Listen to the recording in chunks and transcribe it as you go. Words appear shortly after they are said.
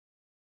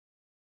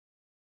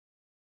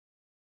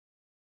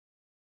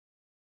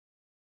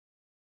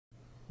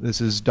This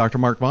is Dr.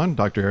 Mark Vaughn,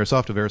 Dr.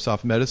 Airsoft of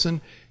Airsoft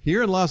Medicine,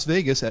 here in Las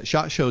Vegas at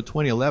SHOT Show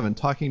 2011,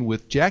 talking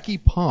with Jackie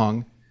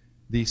Pong,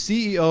 the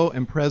CEO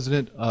and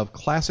president of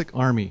Classic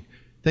Army.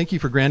 Thank you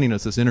for granting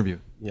us this interview.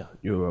 Yeah,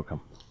 you're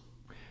welcome.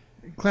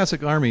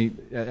 Classic Army,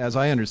 as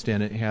I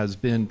understand it, has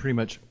been pretty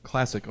much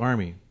Classic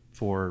Army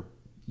for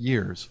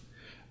years.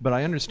 But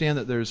I understand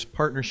that there's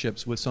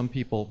partnerships with some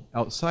people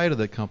outside of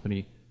the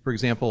company, for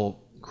example,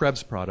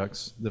 Krebs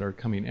products that are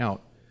coming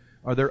out.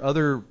 Are there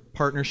other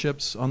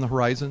partnerships on the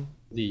horizon?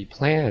 The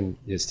plan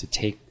is to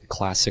take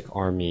Classic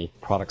Army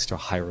products to a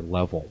higher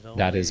level.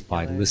 That is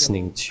by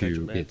listening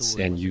to its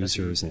end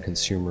users and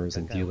consumers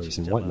and dealers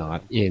and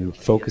whatnot, in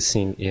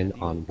focusing in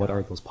on what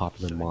are those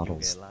popular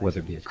models, whether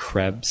it be a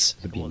Krebs,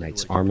 whether it be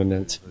Knight's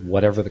Armament,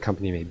 whatever the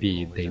company may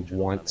be, they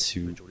want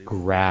to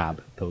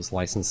grab those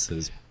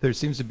licenses. There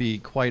seems to be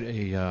quite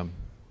a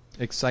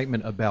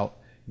excitement about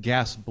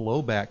gas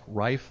blowback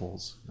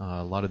rifles.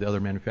 A lot of the other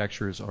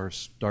manufacturers are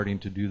starting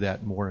to do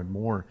that more and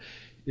more.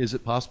 Is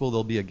it possible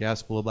there'll be a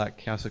gas blowback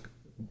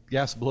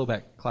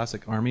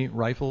Classic Army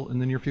rifle in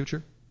the near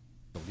future?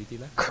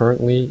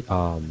 Currently,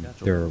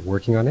 they're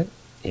working on it,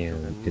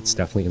 and it's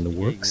definitely in the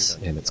works,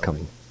 and it's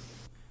coming.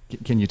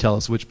 Can you tell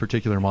us which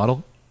particular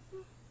model?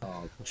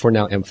 For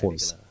now,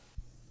 M4s.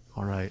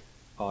 All right.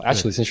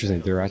 Actually, it's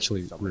interesting. They're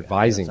actually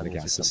revising the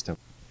gas system.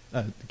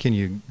 Can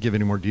you give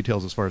any more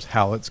details as far as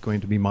how it's going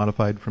to be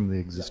modified from the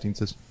existing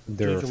system?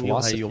 Their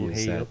philosophy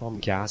is that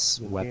gas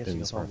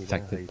weapons are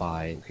affected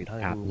by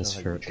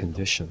atmospheric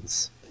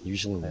conditions.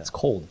 Usually when it's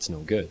cold, it's no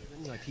good.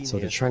 So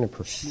they're trying to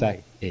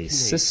perfect a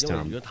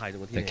system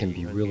that can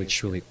be really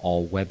truly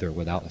all-weather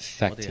without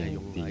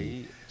affecting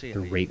the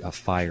rate of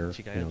fire,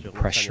 the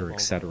pressure,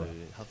 etc.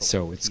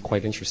 So it's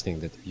quite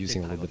interesting that they're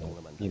using a little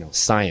bit of,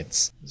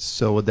 science.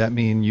 So would that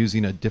mean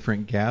using a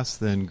different gas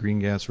than green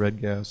gas, red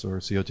gas, or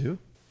CO2?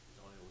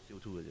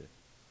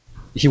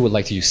 He would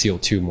like to use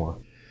CO2 more.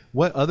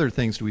 What other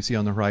things do we see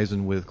on the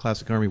horizon with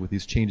Classic Army with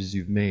these changes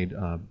you've made?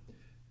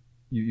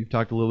 You've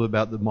talked a little bit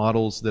about the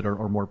models that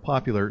are more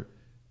popular,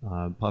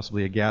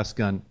 possibly a gas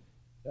gun.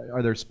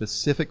 Are there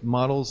specific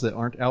models that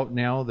aren't out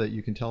now that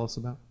you can tell us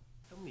about?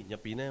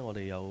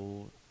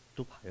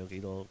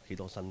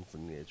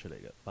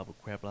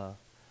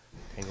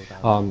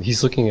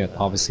 He's looking at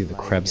obviously the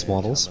Krebs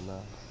models.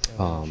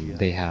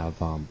 They have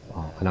an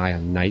eye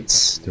on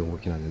Knights. They're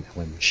working on an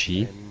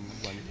LMG.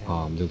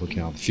 They're looking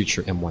at the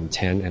future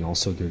M110, and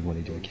also they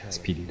want to do a gas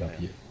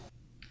PDW.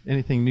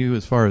 Anything new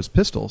as far as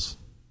pistols?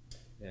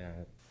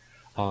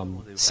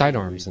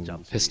 Sidearms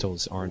and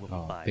pistols aren't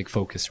a big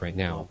focus right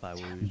now,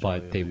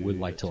 but they would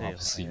like to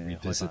obviously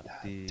revisit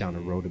that down the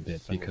road a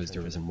bit because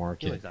there is a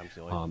market,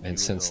 and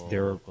since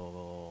their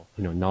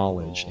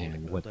knowledge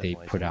and what they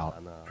put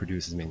out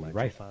produces mainly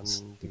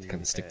rifles, they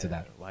kind of stick to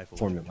that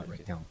formula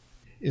right now.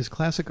 Is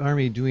Classic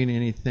Army doing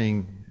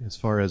anything as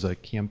far as a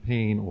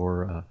campaign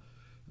or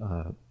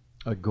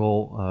a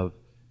goal of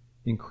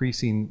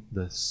increasing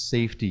the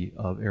safety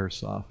of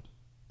airsoft?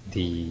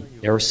 The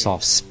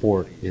airsoft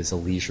sport is a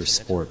leisure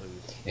sport,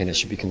 and it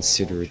should be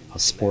considered a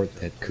sport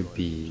that could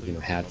be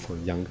had for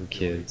younger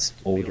kids,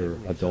 older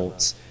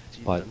adults,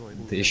 but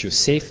the issue of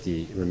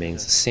safety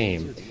remains the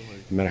same.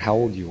 No matter how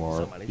old you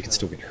are, you can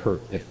still get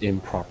hurt if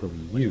improperly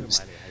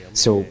used.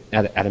 So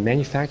at a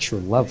manufacturer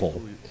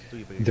level,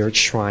 they're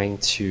trying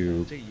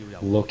to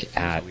look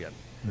at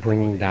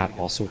bringing that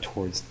also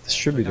towards the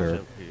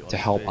distributor to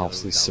help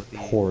obviously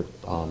support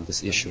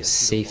this issue of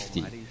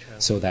safety,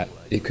 so that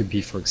it could be,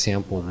 for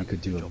example, we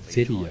could do a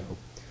video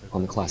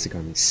on the Classic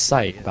Army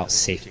site about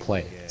safe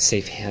play,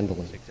 safe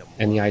handling.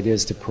 And the idea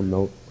is to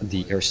promote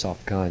the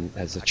airsoft gun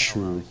as a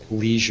true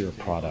leisure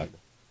product.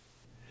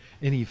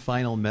 Any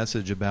final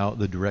message about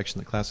the direction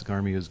that Classic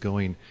Army is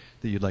going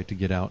that you'd like to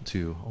get out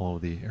to all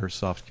of the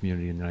airsoft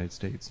community in the United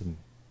States and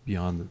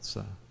beyond that's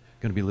going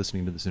to be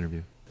listening to this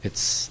interview?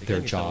 It's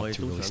their job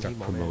to really start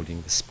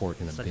promoting the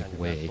sport in a big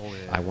way.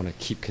 I want to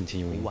keep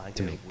continuing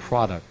to make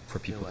product for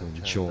people to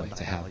enjoy,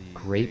 to have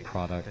great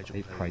product,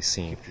 great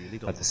pricing,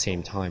 but at the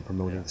same time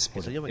promoting the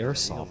sport of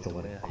airsoft to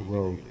let it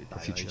grow for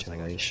future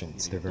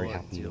generations. They're very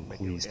happy and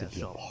pleased to be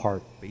a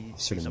part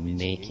of sort of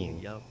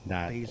making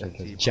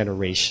that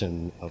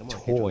generation of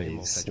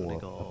toys for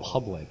the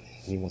public,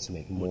 and he wants to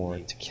make more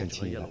to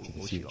continue that for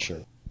the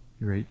future.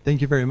 Great. Thank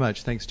you very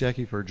much. Thanks,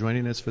 Jackie, for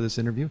joining us for this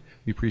interview.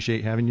 We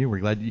appreciate having you. We're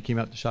glad that you came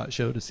out to SHOT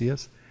Show to see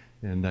us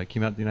and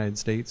came out to the United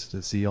States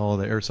to see all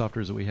the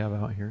airsofters that we have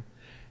out here.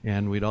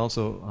 And we'd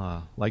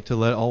also like to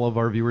let all of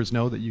our viewers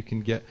know that you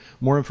can get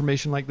more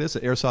information like this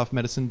at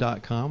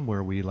airsoftmedicine.com,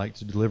 where we like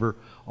to deliver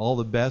all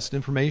the best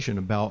information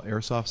about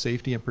airsoft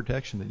safety and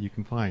protection that you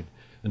can find.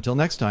 Until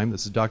next time,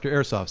 this is Dr.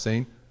 Airsoft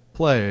saying,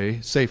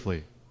 play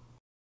safely.